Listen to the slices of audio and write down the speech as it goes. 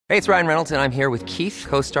Hey, it's Ryan Reynolds, and I'm here with Keith,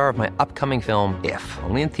 co-star of my upcoming film, If,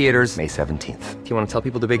 only in theaters May 17th. Do you want to tell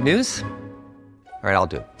people the big news? All right, I'll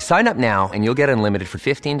do it. Sign up now and you'll get unlimited for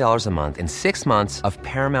 $15 a month and 6 months of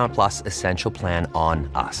Paramount Plus Essential Plan on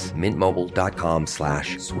us.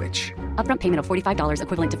 MintMobile.com/switch. Upfront payment of $45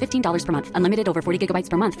 equivalent to $15 per month. Unlimited over 40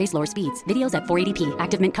 gigabytes per month. Face lower speeds. Videos at 480p.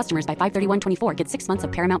 Active Mint customers by 531.24 get 6 months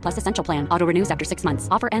of Paramount Plus Essential Plan. Auto renews after 6 months.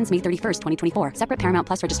 Offer ends May 31st, 2024. Separate Paramount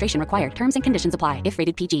Plus registration required. Terms and conditions apply if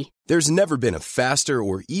rated PG. There's never been a faster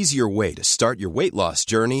or easier way to start your weight loss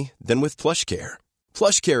journey than with PlushCare.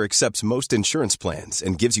 PlushCare accepts most insurance plans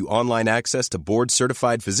and gives you online access to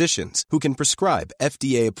board-certified physicians who can prescribe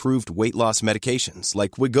FDA-approved weight loss medications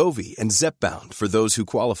like Wegovy and Zepbound for those who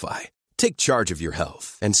qualify. Take charge of your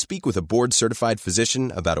health and speak with a board-certified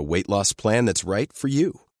physician about a weight loss plan that's right for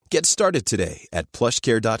you. Get started today at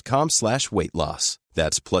plushcare.com/weight loss.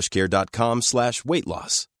 That's plushcare.com/weight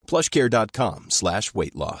loss.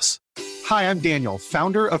 plushcare.com/weight loss. Hi, I'm Daniel,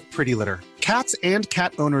 founder of Pretty Litter. Cats and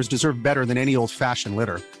cat owners deserve better than any old-fashioned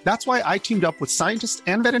litter. That's why I teamed up with scientists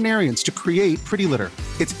and veterinarians to create Pretty Litter.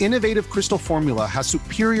 Its innovative crystal formula has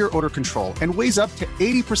superior odor control and weighs up to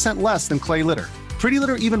 80% less than clay litter. Pretty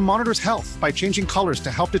Litter even monitors health by changing colors to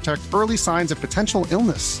help detect early signs of potential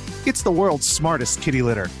illness. It's the world's smartest kitty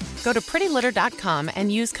litter. Go to prettylitter.com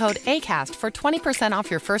and use code ACAST for 20% off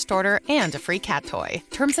your first order and a free cat toy.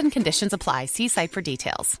 Terms and conditions apply. See site for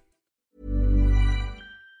details.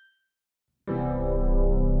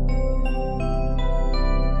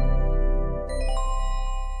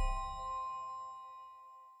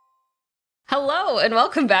 Hello, and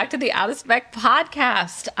welcome back to the Out of Spec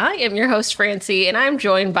podcast. I am your host, Francie, and I'm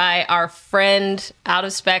joined by our friend, Out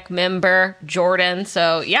of Spec member, Jordan.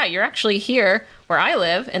 So, yeah, you're actually here where I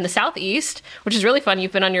live in the Southeast, which is really fun.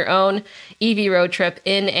 You've been on your own EV road trip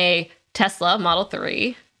in a Tesla Model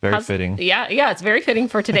 3. Very fitting. Yeah, it's very fitting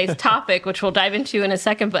for today's topic, which we'll dive into in a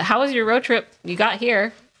second. But how was your road trip you got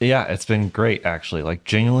here? Yeah, it's been great, actually. Like,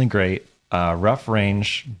 genuinely great. Rough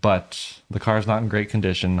range, but the car's not in great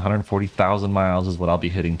condition. 140,000 miles is what I'll be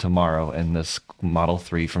hitting tomorrow in this Model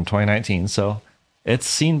 3 from 2019. So it's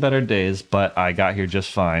seen better days, but I got here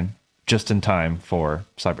just fine, just in time for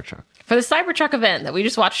Cybertruck. For the Cybertruck event that we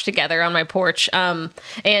just watched together on my porch. And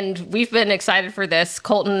we've been excited for this.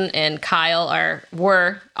 Colton and Kyle are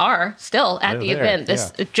still at the event.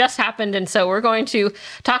 It just happened. And so we're going to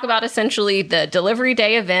talk about essentially the delivery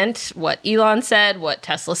day event, what Elon said, what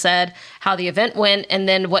Tesla said, how the event went, and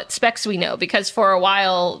then what specs we know. Because for a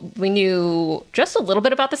while, we knew just a little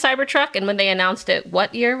bit about the Cybertruck. And when they announced it,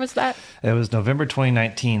 what year was that? It was November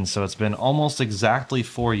 2019. So it's been almost exactly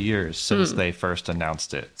 4 years since they first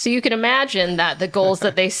announced it. So you can imagine that the goals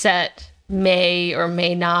that they set may or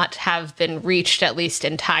may not have been reached, at least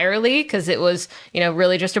entirely, because it was,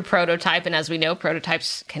 really just a prototype. And as we know,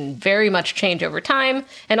 prototypes can very much change over time.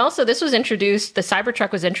 And also the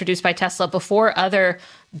Cybertruck was introduced by Tesla before other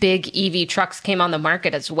big EV trucks came on the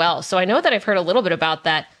market as well. So I know that I've heard a little bit about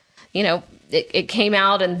that. It came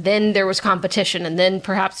out and then there was competition and then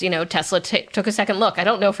perhaps, Tesla took a second look. I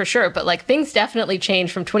don't know for sure, but things definitely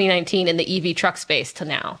changed from 2019 in the EV truck space to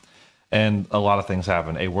now. And a lot of things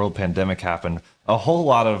happened. A world pandemic happened. A whole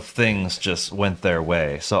lot of things just went their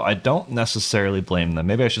way. So I don't necessarily blame them.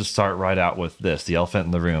 Maybe I should start right out with this, the elephant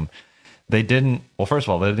in the room. First of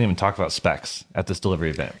all, they didn't even talk about specs at this delivery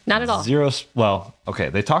event. Not at all.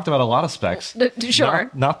 They talked about a lot of specs.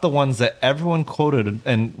 Sure. Not the ones that everyone quoted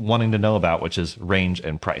and wanting to know about, which is range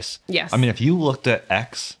and price. Yes. I mean, if you looked at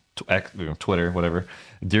Twitter, whatever,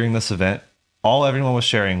 during this event, all everyone was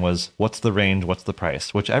sharing was, what's the range, what's the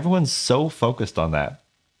price? Which everyone's so focused on that.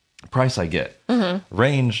 Price I get. Mm-hmm.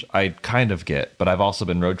 Range I kind of get, but I've also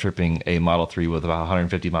been road tripping a Model 3 with about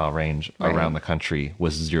 150-mile range around the country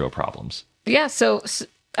with zero problems. Yeah, so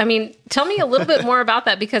tell me a little bit more about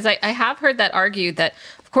that, because I have heard that argued that,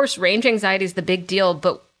 of course, range anxiety is the big deal,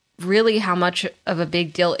 but really how much of a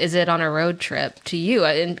big deal is it on a road trip to you?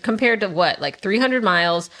 And compared to what, 300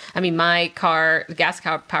 miles? I mean, my car, the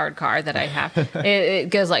gas-powered car that I have,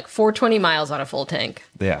 it goes 420 miles on a full tank.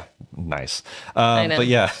 Yeah, nice. But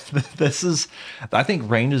yeah, I think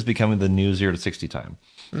range is becoming the new 0 to 60 time.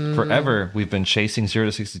 Forever, we've been chasing 0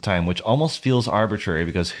 to 60 time, which almost feels arbitrary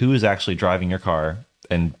because who is actually driving your car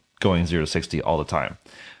and going 0 to 60 all the time?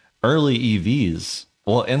 Early EVs...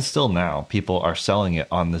 Well, and still now, people are selling it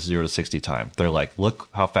on this 0 to 60 time. They're like, look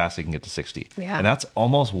how fast it can get to 60. Yeah. And that's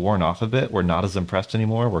almost worn off a bit. We're not as impressed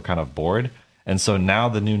anymore. We're kind of bored. And so now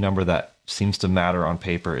the new number that seems to matter on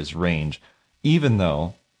paper is range, even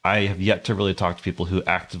though I have yet to really talk to people who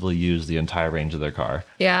actively use the entire range of their car.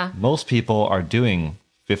 Yeah. Most people are doing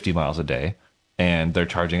 50 miles a day. and they're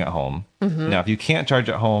charging at home. Now, if you can't charge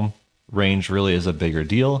at home, range really is a bigger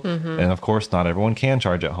deal. And of course, not everyone can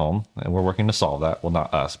charge at home, and we're working to solve that. Well,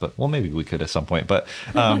 not us, but maybe we could at some point. But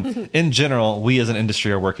in general, we as an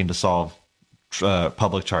industry are working to solve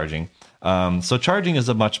public charging. So charging is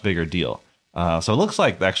a much bigger deal. So it looks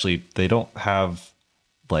like actually they don't have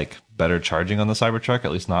like better charging on the Cybertruck,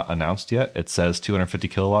 at least not announced yet. It says 250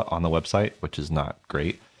 kilowatt on the website, which is not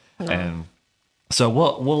great. No. And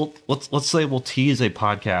so let's say we'll tease a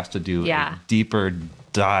podcast to do a deeper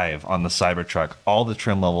dive on the Cybertruck, all the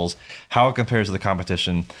trim levels, how it compares to the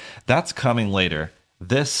competition. That's coming later.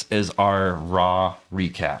 This is our raw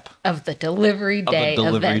recap of the delivery day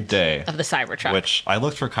of the Cybertruck. Which I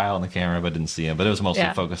looked for Kyle on the camera, but didn't see him. But it was mostly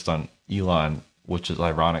focused on Elon, which is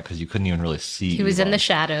ironic because you couldn't even really see. He was in the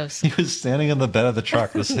shadows. He was standing in the bed of the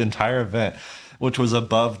truck this entire event, which was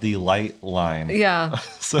above the light line. Yeah.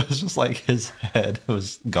 So it's just like his head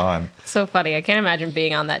was gone. So funny. I can't imagine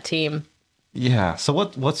being on that team. Yeah. So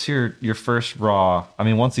what's your first raw? I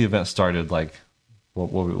mean, once the event started, like,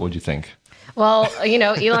 what'd you think? Well,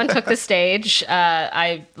 Elon took the stage.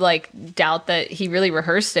 I doubt that he really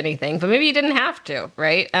rehearsed anything, but maybe he didn't have to,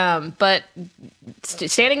 right? But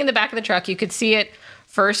standing in the back of the truck, you could see it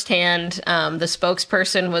firsthand. The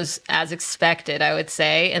spokesperson was as expected, I would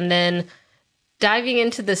say. And then diving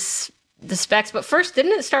into the specs. But first,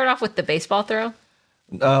 didn't it start off with the baseball throw?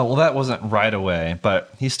 Well, that wasn't right away,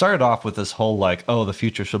 but he started off with this whole the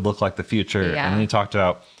future should look like the future. Yeah. And then he talked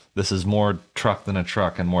about this is more truck than a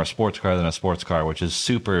truck and more sports car than a sports car, which is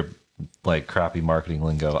super crappy marketing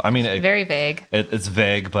lingo. I mean, very vague. It's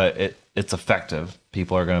vague, but it's effective.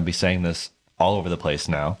 People are going to be saying this all over the place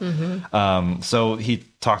now. So he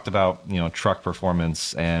talked about, truck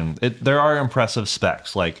performance, and there are impressive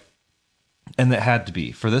specs, and it had to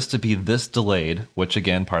be for this to be this delayed, which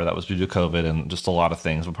again, part of that was due to COVID and just a lot of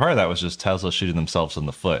things. But part of that was just Tesla shooting themselves in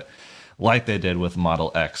the foot, like they did with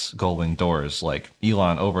Model X gull-wing doors. Like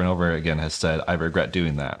Elon over and over again has said, I regret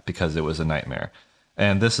doing that because it was a nightmare.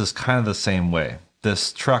 And this is kind of the same way.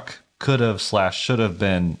 This truck could have / should have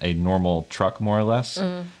been a normal truck, more or less.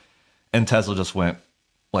 And Tesla just went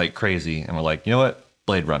crazy and we're like, you know what?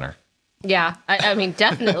 Blade Runner. Yeah, I mean,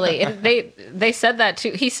 definitely. And they said that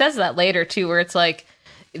too. He says that later too, where it's like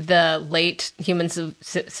the late human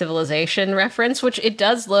civilization reference, which it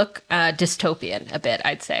does look dystopian a bit,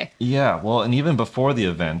 I'd say. Yeah, well, and even before the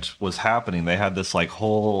event was happening, they had this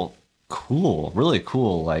whole really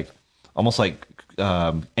cool, almost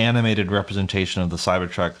animated representation of the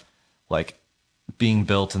Cybertruck, being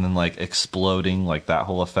built and then exploding, that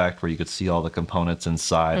whole effect where you could see all the components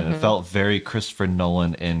inside. And it felt very Christopher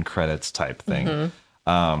Nolan in credits type thing.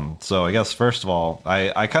 So I guess first of all,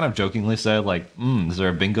 I kind of jokingly said is there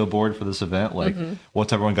a bingo board for this event?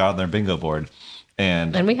 What's everyone got on their bingo board?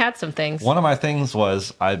 And we had some things. One of my things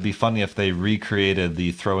was I'd be funny if they recreated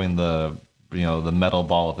the throwing the the metal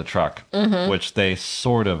ball at the truck, which they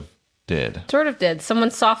sort of did.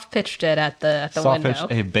 Someone soft pitched it at the window. Soft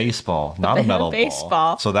pitched a baseball, not a metal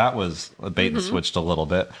ball. So that was a bait and switched a little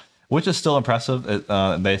bit, which is still impressive.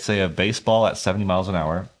 They say a baseball at 70 miles an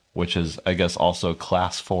hour, which is, I guess, also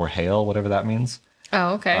class 4 hail, whatever that means.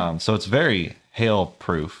 Oh, okay. So it's very hail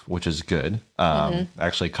proof, which is good.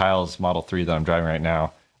 Actually, Kyle's Model 3 that I'm driving right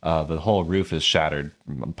now, the whole roof is shattered,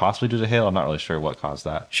 possibly due to hail. I'm not really sure what caused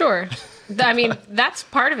that. Sure. I mean, that's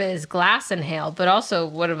part of it is glass and hail, but also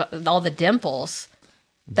what about all the dimples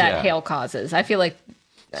that hail causes? I feel like.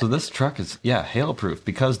 So this truck is, hail proof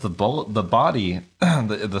because the body,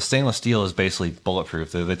 the stainless steel is basically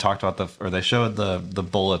bulletproof. They talked about they showed the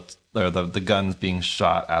bullets or the guns being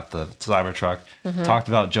shot at the Cybertruck. Talked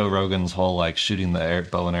about Joe Rogan's whole shooting the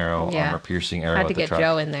bow and arrow armor piercing arrow at the truck. Had to get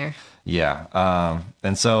Joe in there. Yeah.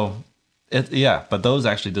 And so but those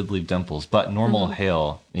actually did leave dimples, but normal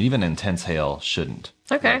hail, even intense hail, shouldn't.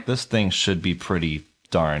 Okay. This thing should be pretty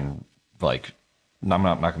darn, I'm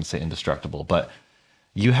not going to say indestructible, but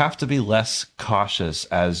you have to be less cautious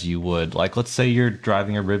as you would, let's say you're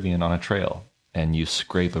driving a Rivian on a trail and you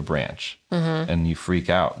scrape a branch and you freak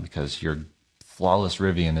out because your flawless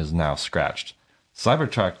Rivian is now scratched.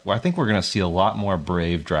 Cybertruck, I think we're going to see a lot more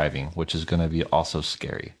brave driving, which is going to be also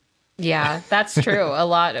scary. Yeah, that's true. A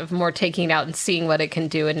lot of more taking it out and seeing what it can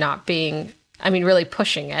do and not being, really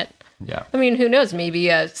pushing it. Yeah. Who knows? Maybe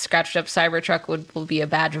a scratched up Cybertruck will be a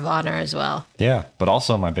badge of honor as well. Yeah, but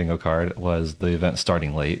also my bingo card was the event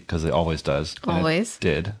starting late because it always does. Always. It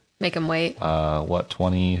did. Make them wait.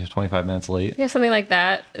 20, 25 minutes late? Yeah, something like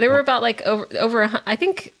that. There were about over I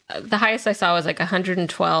think the highest I saw was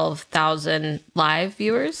 112,000 live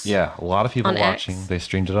viewers. Yeah, a lot of people watching. X. They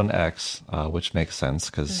streamed it on X, which makes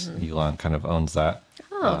sense because Elon kind of owns that.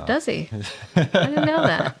 Oh, does he? I didn't know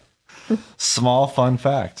that. Small fun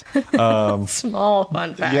fact. Small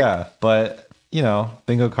fun fact. Yeah, but,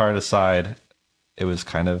 bingo card aside, it was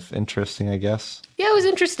kind of interesting, I guess. Yeah, it was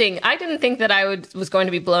interesting. I didn't think that I was going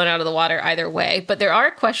to be blown out of the water either way, but there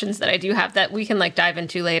are questions that I do have that we can dive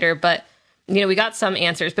into later. But, we got some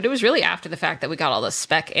answers, but it was really after the fact that we got all the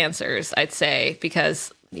spec answers, I'd say,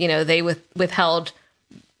 because, they withheld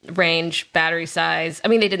range, battery size. I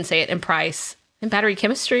mean, they didn't say it in price and battery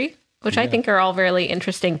chemistry, which I think are all really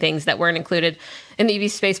interesting things that weren't included in the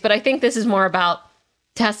EV space. But I think this is more about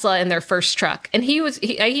Tesla and their first truck. And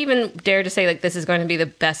I even dare to say this is going to be the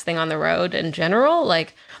best thing on the road in general.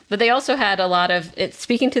 But they also had a lot of it,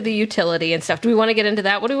 speaking to the utility and stuff. Do we want to get into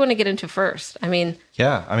that? What do we want to get into first?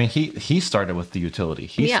 He started with the utility.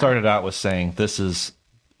 He started out with saying this is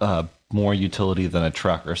more utility than a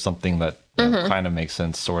truck or something that kind of makes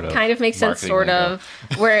sense, sort of. Kind of makes sense, sort of.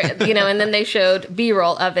 Where, and then they showed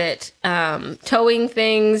B-roll of it towing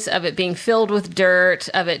things, of it being filled with dirt,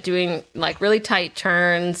 of it doing really tight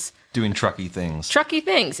turns. Doing trucky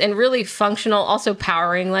things, and really functional, also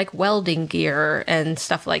powering welding gear and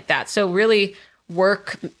stuff like that. So really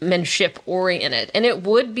workmanship oriented. And it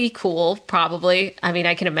would be cool, probably. I mean,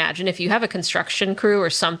 I can imagine if you have a construction crew or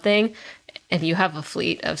something and you have a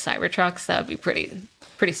fleet of Cybertrucks, that would be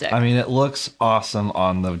pretty sick. I mean, it looks awesome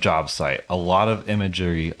on the job site. A lot of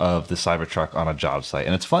imagery of the Cybertruck on a job site.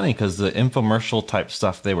 And it's funny because the infomercial type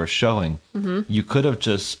stuff they were showing, you could have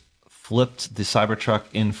just flipped the Cybertruck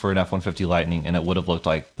in for an F-150 Lightning and it would have looked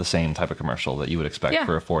like the same type of commercial that you would expect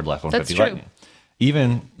for a Ford F-150 Lightning.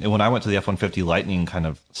 Even when I went to the F-150 Lightning kind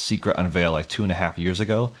of secret unveil 2.5 years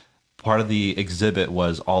ago, part of the exhibit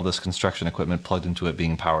was all this construction equipment plugged into it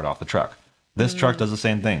being powered off the truck. This truck does the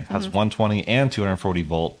same thing. Has 120 and 240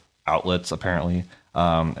 volt outlets apparently,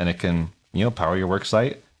 and it can power your work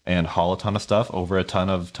site and haul a ton of stuff over a ton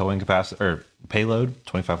of towing capacity or payload,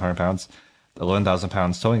 2,500 pounds, 11,000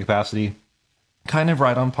 pounds towing capacity. Kind of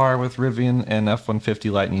right on par with Rivian and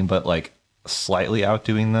F-150 Lightning, but slightly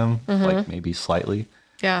outdoing them, maybe slightly.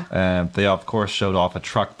 Yeah. They of course showed off a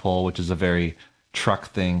truck pull, which is a very truck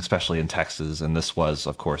thing, especially in Texas, and this was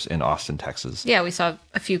of course in Austin, Texas. Yeah, we saw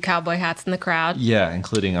a few cowboy hats in the crowd. Yeah,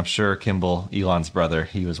 including I'm sure Kimball, Elon's brother,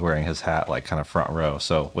 he was wearing his hat kind of front row,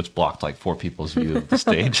 so which blocked 4 people's view of the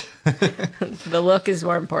stage. The look is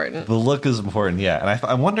more important. The look is important, yeah. And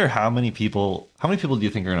I wonder how many people do you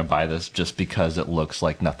think are going to buy this just because it looks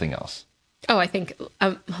like nothing else? Oh, I think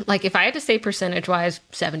if I had to say percentage wise,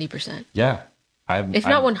 70%. Yeah. If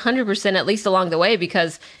not 100%, at least along the way,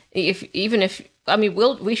 because it's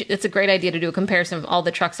a great idea to do a comparison of all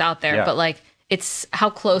the trucks out there, but it's how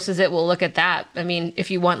close is it? We'll look at that. I mean,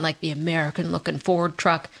 if you want the American looking Ford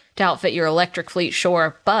truck to outfit your electric fleet,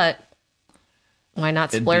 sure, but why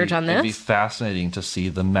not splurge on this? It'd be fascinating to see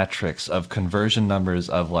the metrics of conversion numbers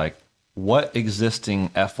of what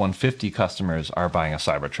existing F-150 customers are buying a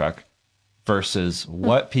Cybertruck versus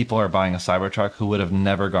what people are buying a Cybertruck who would have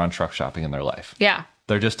never gone truck shopping in their life. Yeah.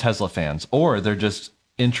 They're just Tesla fans, or they're just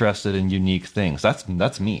interested in unique things. That's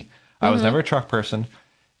me. I was never a truck person.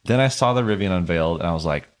 Then I saw the Rivian unveiled, and I was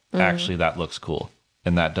like, actually, that looks cool.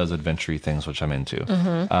 And that does adventure things, which I'm into.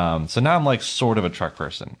 So now I'm sort of a truck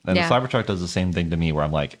person. And the Cybertruck does the same thing to me where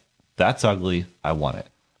I'm like, that's ugly. I want it.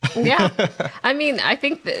 Yeah. I mean, I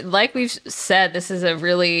think that, we've said, this is a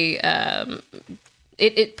really...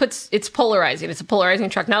 It's polarizing. It's a polarizing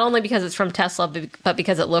truck, not only because it's from Tesla, but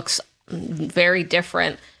because it looks very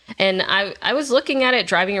different. And I was looking at it,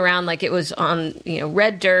 driving around it was on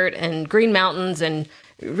red dirt and green mountains, and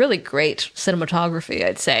really great cinematography,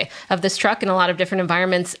 I'd say, of this truck in a lot of different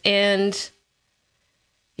environments. And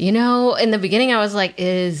in the beginning, I was like, it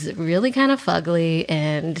is really kind of fugly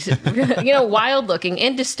and wild looking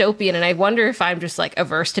and dystopian. And I wonder if I'm just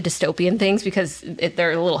averse to dystopian things because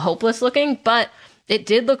they're a little hopeless looking, but it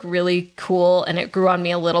did look really cool, and it grew on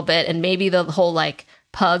me a little bit. And maybe the whole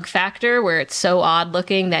pug factor where it's so odd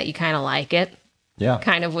looking that you kind of like it. Yeah.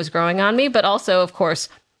 Kind of was growing on me. But also, of course,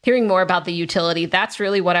 hearing more about the utility, that's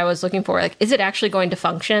really what I was looking for. Is it actually going to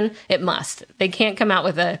function? It must. They can't come out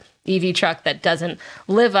with a EV truck that doesn't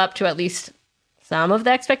live up to at least some of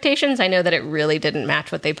the expectations. I know that it really didn't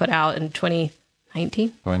match what they put out in 2019.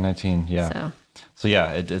 2019, yeah. So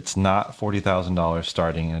yeah, it's not $40,000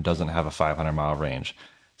 starting, and it doesn't have a 500-mile range.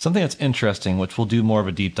 Something that's interesting, which we'll do more of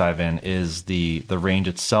a deep dive in, is the range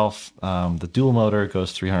itself. The dual motor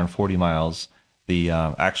goes 340 miles. The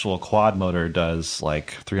actual quad motor does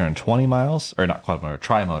 320 miles, or not quad motor,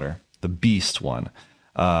 tri-motor, the beast one.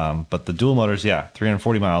 But the dual motors,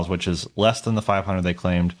 340 miles, which is less than the 500 they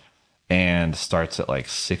claimed, and starts at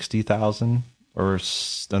 60,000, and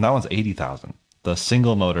that one's 80,000. The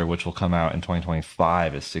single motor, which will come out in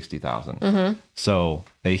 2025, is $60,000. So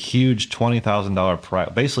a huge $20,000 price,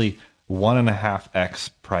 basically 1.5x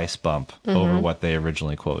price bump over what they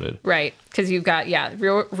originally quoted. Right, because you've got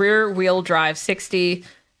rear wheel drive 60,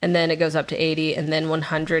 and then it goes up to 80, and then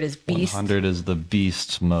 100 is beast. 100 is the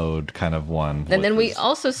beast mode kind of one. And then we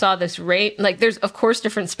also saw this rate, like there's of course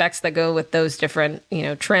different specs that go with those different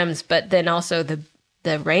trims, but then also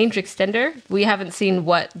the range extender. We haven't seen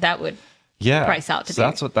what that would price out to be.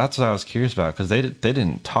 That's what I was curious about, because they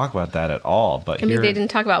didn't talk about that at all. But I mean, they didn't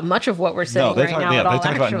talk about much of what we're saying right now at all. They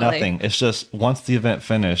talked about nothing. It's just once the event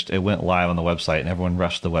finished, it went live on the website, and everyone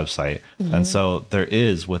rushed to the website. And so there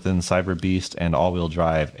is within Cyber Beast and all-wheel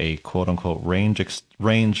drive a quote-unquote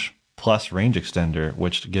range plus range extender,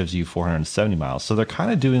 which gives you 470 miles. So they're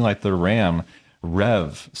kind of doing like the Ram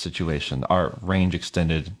Rev situation, our range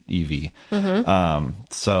extended EV.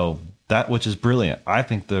 So that, which is brilliant. I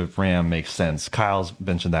think the Ram makes sense. Kyle's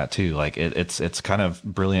mentioned that too. Like it's kind of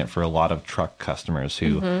brilliant for a lot of truck customers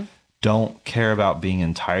who don't care about being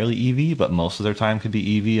entirely EV, but most of their time could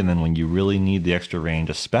be EV. And then when you really need the extra range,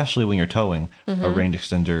 especially when you're towing, a range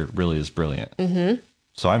extender really is brilliant.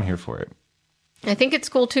 So I'm here for it. I think it's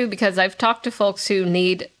cool too, because I've talked to folks who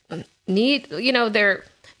need their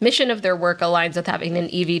mission of their work aligns with having an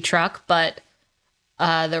EV truck, but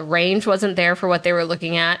the range wasn't there for what they were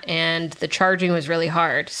looking at, and the charging was really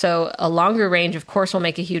hard. So a longer range, of course, will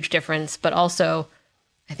make a huge difference, but also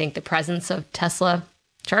I think the presence of Tesla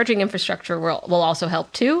charging infrastructure will also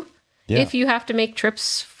help too. Yeah. If you have to make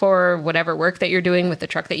trips for whatever work that you're doing with the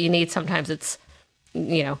truck that you need, sometimes it's,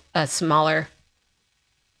 a smaller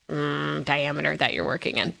diameter that you're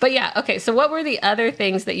working in. But yeah, okay, so what were the other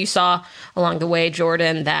things that you saw along the way,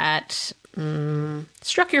 Jordan, that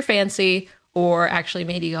struck your fancy or actually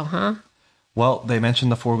made you go, huh? Well, they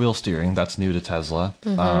mentioned the four-wheel steering. That's new to Tesla,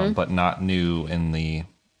 but not new in the,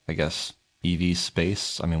 I guess, EV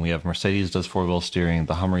space. I mean, we have Mercedes does four-wheel steering,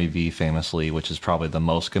 the Hummer EV famously, which is probably the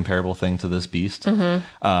most comparable thing to this beast.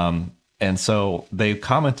 And so they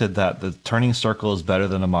commented that the turning circle is better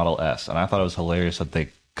than a Model S. And I thought it was hilarious that they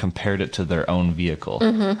compared it to their own vehicle.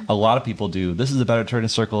 A lot of people do, this is a better turning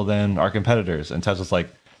circle than our competitors. And Tesla's like,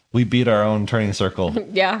 we beat our own turning circle.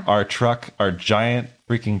 Yeah. Our giant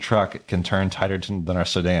freaking truck can turn tighter than our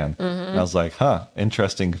sedan. And I was like,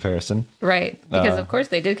 interesting comparison. Right. Because of course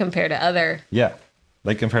they did compare to other. Yeah.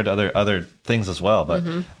 They compared to other things as well. But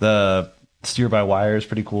the steer by wire is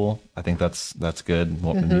pretty cool. I think that's good.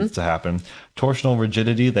 What needs to happen. Torsional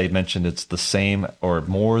rigidity, they mentioned it's the same or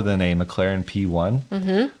more than a McLaren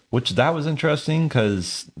P1, which that was interesting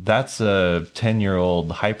because that's a 10-year-old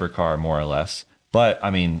hypercar more or less. But, I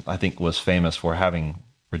mean, I think was famous for having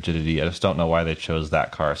rigidity. I just don't know why they chose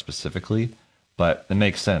that car specifically. But it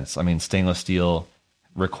makes sense. I mean, stainless steel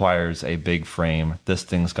requires a big frame. This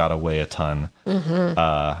thing's got to weigh a ton.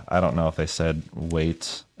 I don't know if they said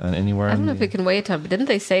weight anywhere. I don't know if it can weigh a ton, but didn't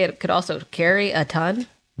they say it could also carry a ton?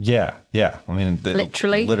 Yeah. I mean,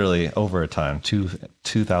 literally over a ton,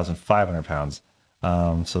 2,500 pounds.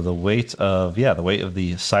 So the weight of the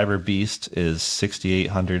Cyber Beast is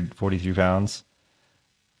 6,843 pounds.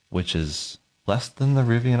 Which is less than the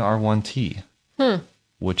Rivian R1T,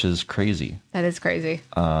 which is crazy. That is crazy.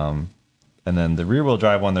 And then the rear-wheel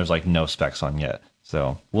drive one, there's like no specs on yet.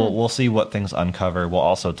 So we'll see what things uncover. We'll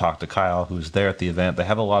also talk to Kyle, who's there at the event. They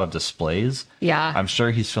have a lot of displays. Yeah. I'm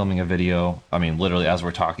sure he's filming a video. I mean, literally, as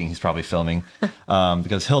we're talking, he's probably filming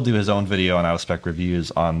because he'll do his own video and out-of-spec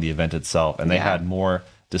reviews on the event itself. And they had more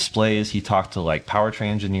displays. He talked to like powertrain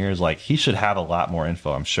engineers. Like he should have a lot more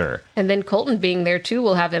info, I'm sure. And then Colton being there too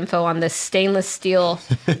will have info on this stainless steel,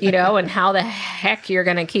 and how the heck you're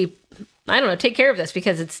going to take care of this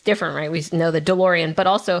because it's different, right? We know the DeLorean, but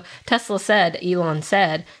also Elon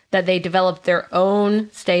said that they developed their own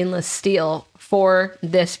stainless steel for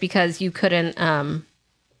this because you couldn't.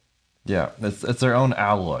 Yeah, it's their own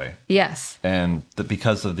alloy. Yes. And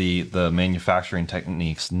because of the manufacturing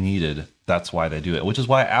techniques needed, that's why they do it, which is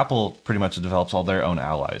why Apple pretty much develops all their own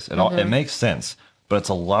alloys. It makes sense, but it's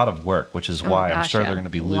a lot of work, which is why I'm sure they're going to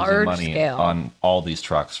be losing money on all these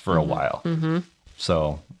trucks for a while.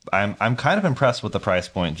 So I'm kind of impressed with the price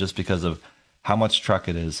point just because of how much truck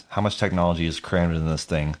it is, how much technology is crammed in this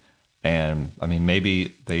thing. And I mean,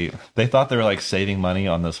 maybe they thought they were like saving money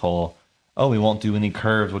on this whole, we won't do any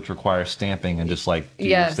curves, which require stamping and just like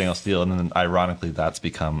do stainless steel. And then ironically, that's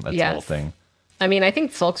become its whole thing. I mean, I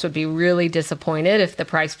think folks would be really disappointed if the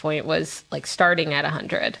price point was like starting at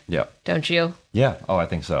 100. Yeah. Don't you? Yeah. Oh, I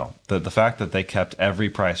think so. The fact that they kept every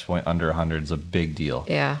price point under 100 is a big deal.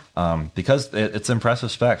 Yeah. Because it's impressive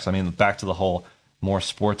specs. I mean, back to the whole more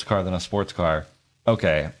sports car than a sports car.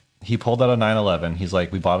 Okay. he pulled out a 911. He's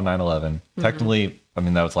like, we bought a 911. Technically, I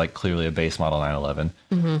mean, that was like clearly a base model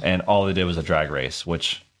 911. And all they did was a drag race,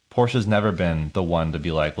 which Porsche's never been the one to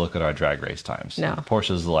be like, look at our drag race times. No.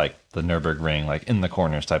 Porsche's like the Nürburgring, like in the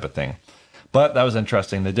corners type of thing. But that was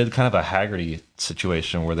interesting. They did kind of a Haggerty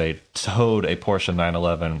situation where they towed a Porsche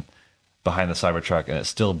 911 behind the Cybertruck, and it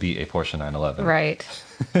still beat a Porsche 911. Right.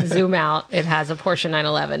 Zoom out. It has a Porsche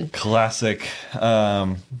 911. Classic,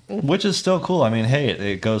 which is still cool. I mean, hey,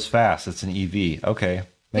 it goes fast. It's an EV. Okay,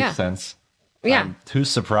 makes sense. Yeah. Who's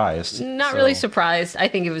surprised? Not really surprised. I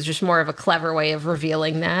think it was just more of a clever way of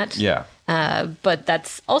revealing that. Yeah. But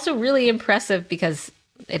that's also really impressive because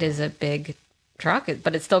it is a big truck,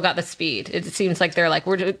 but it's still got the speed. It seems like they're like,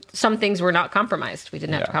 some things were not compromised. We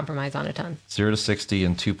didn't have to compromise on a ton. 0 to 60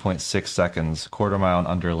 in 2.6 seconds, quarter mile in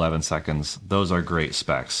under 11 seconds. Those are great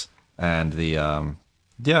specs. And the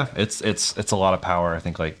it's a lot of power. I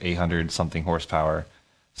think like 800 something horsepower.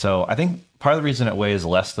 So I think part of the reason it weighs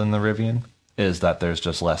less than the Rivian is that there's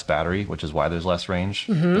just less battery, which is why there's less range.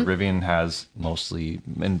 The Rivian has mostly,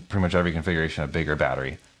 in pretty much every configuration, a bigger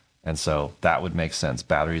battery. And so that would make sense.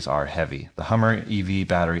 Batteries are heavy. The Hummer EV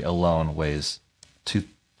battery alone weighs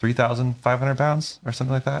 3,500 pounds or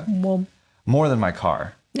something like that. More than my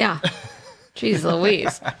car. Yeah. Jeez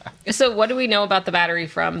Louise. So what do we know about the battery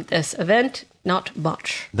from this event? Not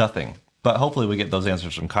much. Nothing. But hopefully we get those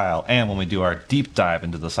answers from Kyle. And when we do our deep dive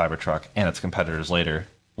into the Cybertruck and its competitors later,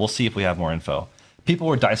 we'll see if we have more info. People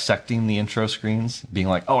were dissecting the intro screens, being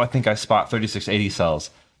like, oh, I think I spot 3680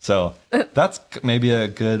 cells. So that's maybe a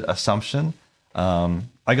good assumption. I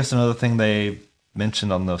guess another thing they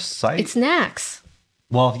mentioned on the site. It's NACS.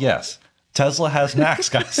 Well, yes. Tesla has NACS,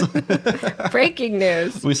 guys. Breaking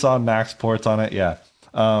news. We saw NACS ports on it, yeah.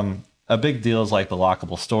 A big deal is like the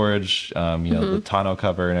lockable storage, the tonneau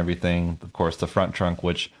cover and everything. Of course, the front trunk,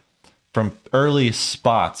 which from early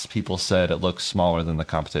spots, people said it looks smaller than the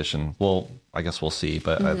competition. Well, I guess we'll see,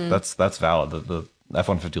 but that's valid. The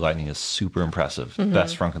F-150 Lightning is super impressive.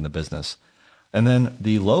 Best trunk in the business. And then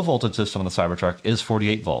the low voltage system on the Cybertruck is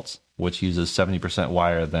 48 volts, which uses 70%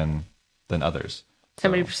 wire than others.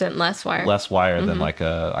 70% less wire. Less wire than like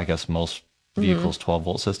I guess most vehicles 12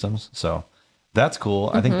 volt systems. So that's cool.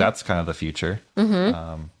 I think that's kind of the future.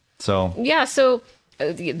 So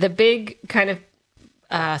the big kind of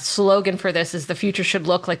slogan for this is the future should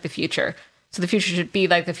look like the future. So the future should be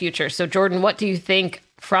like the future. So Jordan, what do you think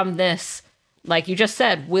from this, like you just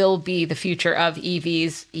said, will be the future of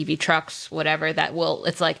EVs, EV trucks, whatever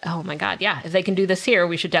it's like, oh my God, yeah, if they can do this here,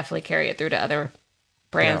 we should definitely carry it through to other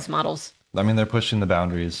brands, models. I mean, they're pushing the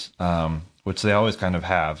boundaries, which they always kind of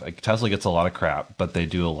have. Like, Tesla gets a lot of crap, but they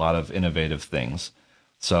do a lot of innovative things.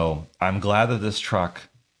 So I'm glad that this truck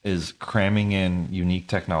is cramming in unique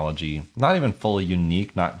technology, not even fully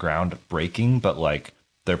unique, not groundbreaking, but like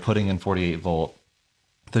they're putting in 48 volt.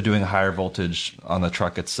 They're doing a higher voltage on the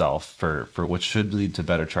truck itself for which should lead to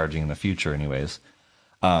better charging in the future anyways.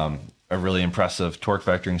 A really impressive torque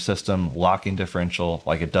vectoring system, locking differential,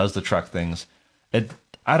 like it does the truck things.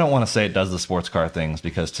 I don't want to say it does the sports car things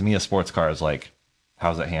because to me a sports car is like,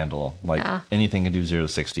 how's it handle? Like anything can do 0 to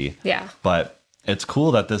 60. Yeah. But it's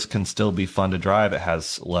cool that this can still be fun to drive. It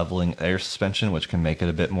has leveling air suspension, which can make it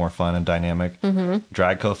a bit more fun and dynamic.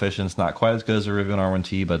 Drag coefficient's not quite as good as a Rivian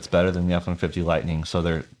R1T, but it's better than the F-150 Lightning. So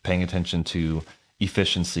they're paying attention to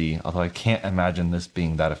efficiency, although I can't imagine this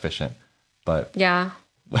being that efficient. But yeah,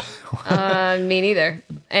 me neither.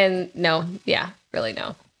 And really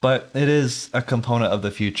no. But it is a component of the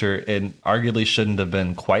future and arguably shouldn't have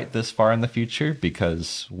been quite this far in the future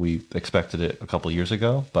because we expected it a couple of years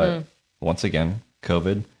ago. But once again,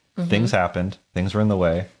 COVID, things happened, things were in the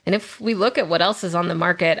way. And if we look at what else is on the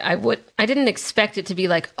market, I didn't expect it to be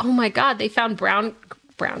like, oh my God, they found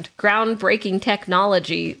groundbreaking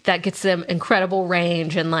technology that gets them incredible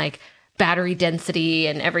range and like battery density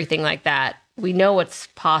and everything like that. We know what's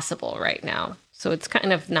possible right now. So it's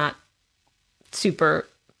kind of not super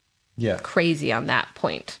crazy on that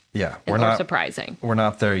point. Yeah, we're not surprising. We're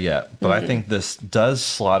not there yet, but I think this does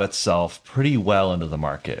slot itself pretty well into the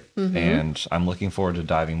market, and I'm looking forward to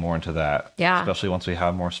diving more into that. Yeah, especially once we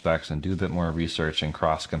have more specs and do a bit more research and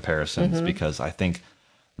cross comparisons, because I think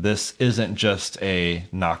this isn't just a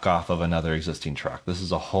knockoff of another existing truck. This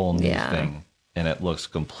is a whole new thing, and it looks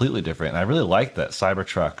completely different. And I really like that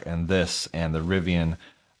Cybertruck and this and the Rivian.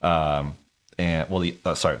 And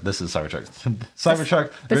this is Cybertruck.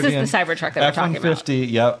 Cybertruck. This Rivian, is the Cybertruck that we're talking about.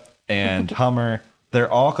 F-150, yep, and Hummer. they're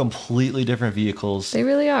all completely different vehicles. They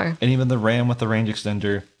really are. And even the Ram with the range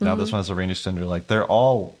extender, now this one has a range extender, like they're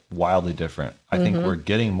all wildly different. I think we're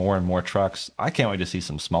getting more and more trucks. I can't wait to see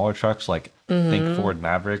some smaller trucks, like think Ford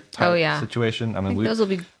Maverick type situation. I mean, those will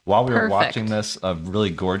be while we were perfect. watching this, a really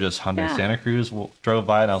gorgeous Hyundai Santa Cruz drove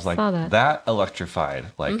by, and I was like, that electrified,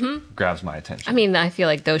 like grabs my attention. I mean, I feel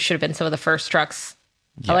like those should have been some of the first trucks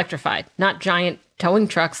electrified, not giant towing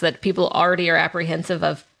trucks that people already are apprehensive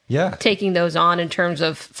of taking those on in terms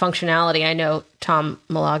of functionality. I know Tom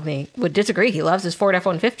Malogny would disagree. He loves his Ford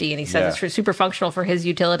F-150, and he says it's super functional for his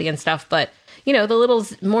utility and stuff. But, you know, the little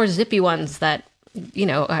more zippy ones that, you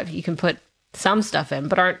know, you can put some stuff in,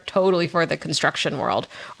 but aren't totally for the construction world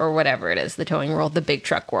or whatever it is, the towing world, the big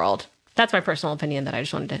truck world. That's my personal opinion that I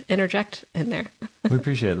just wanted to interject in there. We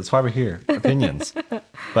appreciate it. That's why we're here. Opinions.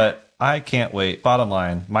 But I can't wait. Bottom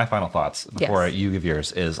line, my final thoughts before you give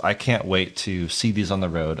yours is I can't wait to see these on the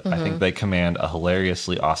road. I think they command a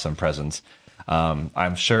hilariously awesome presence.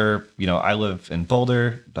 I'm sure, you know, I live in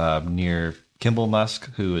Boulder near Kimball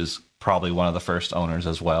Musk, who is probably one of the first owners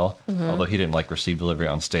as well. Although he didn't like receive delivery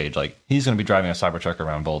on stage. Like he's going to be driving a Cybertruck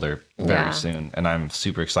around Boulder very soon. And I'm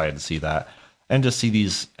super excited to see that. And just see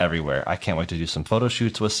these everywhere. I can't wait to do some photo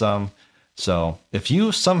shoots with some. So if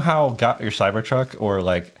you somehow got your Cybertruck or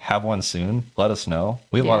like have one soon, let us know.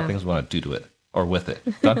 We have a lot of things we want to do to it or with it.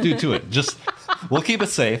 Not do to it. Just we'll keep it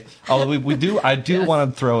safe. Although I do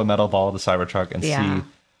want to throw a metal ball at the Cybertruck and see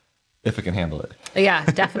if it can handle it. Yeah,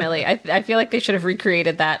 definitely. I feel like they should have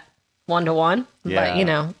recreated that 1-to-1. But you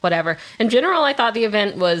know, whatever. In general, I thought the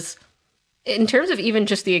event was, in terms of even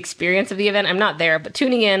just the experience of the event, I'm not there, but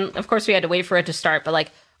tuning in, of course, we had to wait for it to start. But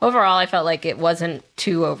like overall, I felt like it wasn't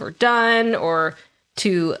too overdone or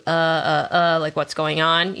too like what's going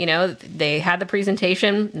on. You know, they had the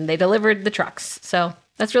presentation and they delivered the trucks. So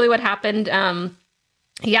that's really what happened.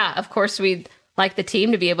 Yeah, of course, we'd like the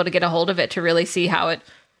team to be able to get a hold of it to really see how it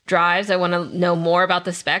drives. I want to know more about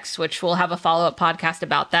the specs, which we'll have a follow-up podcast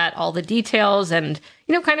about that, all the details, and,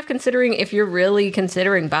 you know, kind of considering if you're really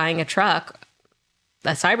considering buying a truck, a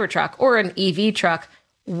Cybertruck or an EV truck,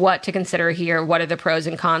 what to consider here. What are the pros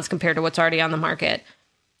and cons compared to what's already on the market?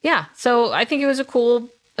 Yeah. So I think it was a cool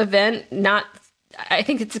event. I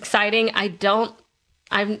think it's exciting. I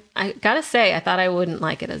gotta say, I thought I wouldn't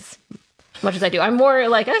like it as much as I do. I'm more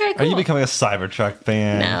like, okay, cool. Are you becoming a Cybertruck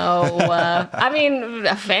fan? No. I mean,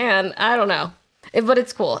 a fan. I don't know. But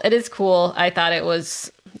it's cool. It is cool. I thought it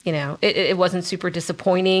was, you know, it wasn't super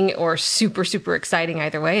disappointing or super, super exciting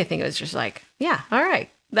either way. I think it was just like, yeah, all right.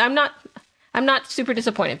 I'm not super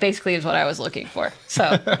disappointed, basically, is what I was looking for.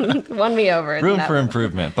 So won me over. Room for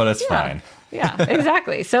improvement, but it's fine. Yeah,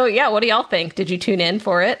 exactly. So yeah, what do y'all think? Did you tune in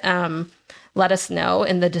for it? Let us know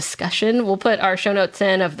in the discussion. We'll put our show notes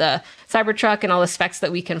in of the Cybertruck and all the specs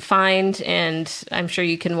that we can find. And I'm sure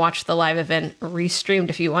you can watch the live event restreamed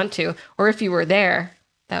if you want to, or if you were there,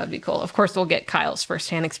 that would be cool. Of course, we'll get Kyle's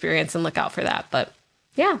firsthand experience and look out for that. But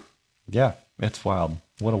yeah. Yeah, it's wild.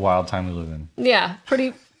 What a wild time we live in. Yeah,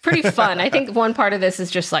 pretty fun. I think one part of this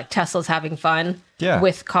is just like Tesla's having fun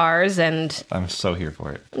with cars, and I'm so here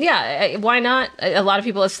for it. Yeah, why not? A lot of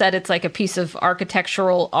people have said it's like a piece of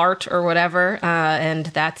architectural art or whatever, and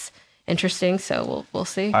that's interesting. So we'll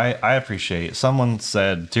see. I appreciate. Someone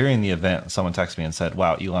said during the event, someone texted me and said,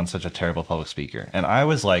 "Wow, Elon's such a terrible public speaker," and I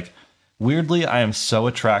was like, weirdly, I am so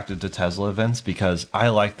attracted to Tesla events because I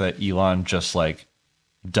like that Elon just like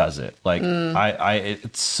does it. Like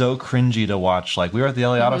it's so cringy to watch. Like we were at the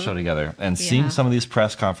LA Auto Show together and seeing some of these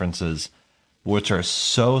press conferences, which are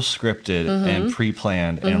so scripted and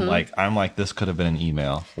pre-planned, and like I'm like, this could have been an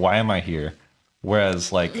email. Why am I here?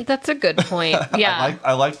 Whereas like that's a good point. Yeah,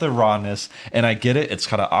 I like the rawness, and I get it. It's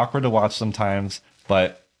kind of awkward to watch sometimes,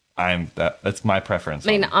 but that's my preference.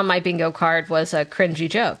 I mean, on my bingo card was a cringy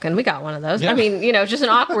joke, and we got one of those. Yeah. I mean, you know, just an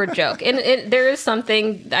awkward joke. And there is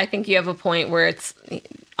something, I think you have a point where it's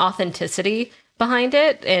authenticity behind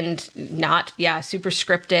it and not, super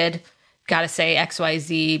scripted, gotta say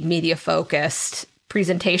XYZ, media focused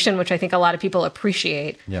presentation, which I think a lot of people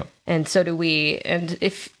appreciate. Yep. And so do we. And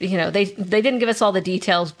if, you know, they didn't give us all the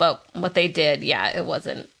details, but what they did, it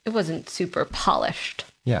wasn't super polished.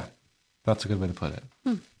 Yeah, that's a good way to put it.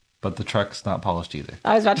 But the truck's not polished either.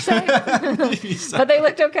 I was about to say. But they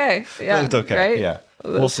looked okay. Yeah, they looked okay, right? Yeah.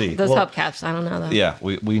 We'll see. Those hubcaps, I don't know, though. Yeah,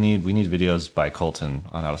 we need videos by Colton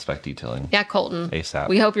on how to spec detailing. Yeah, Colton. ASAP.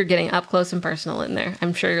 We hope you're getting up close and personal in there.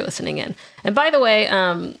 I'm sure you're listening in. And by the way,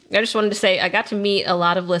 I just wanted to say I got to meet a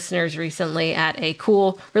lot of listeners recently at a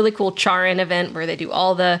really cool Charin event where they do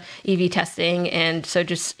all the EV testing. And so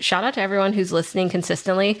just shout out to everyone who's listening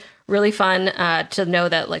consistently. Really fun to know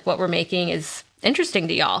that like what we're making is interesting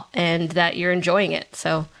to y'all and that you're enjoying it.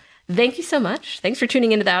 So thank you so much. Thanks for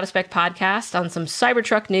tuning into the Out of Spec podcast on some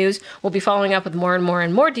Cybertruck news. We'll be following up with more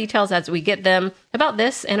and more details as we get them about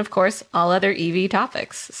this and, of course, all other EV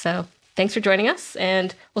topics. So thanks for joining us,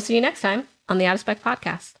 and we'll see you next time on the Out of Spec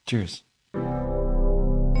podcast. Cheers.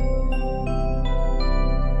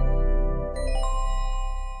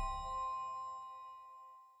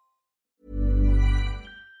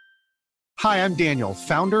 Hi, I'm Daniel,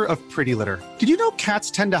 founder of Pretty Litter. Did you know cats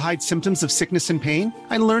tend to hide symptoms of sickness and pain?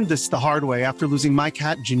 I learned this the hard way after losing my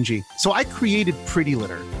cat, Gingy. So I created Pretty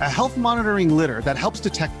Litter, a health monitoring litter that helps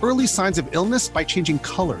detect early signs of illness by changing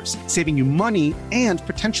colors, saving you money and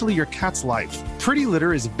potentially your cat's life. Pretty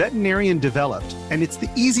Litter is veterinarian developed, and it's the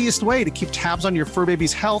easiest way to keep tabs on your fur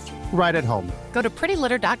baby's health right at home. Go to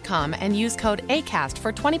prettylitter.com and use code ACAST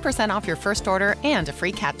for 20% off your first order and a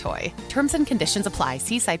free cat toy. Terms and conditions apply.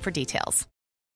 See site for details.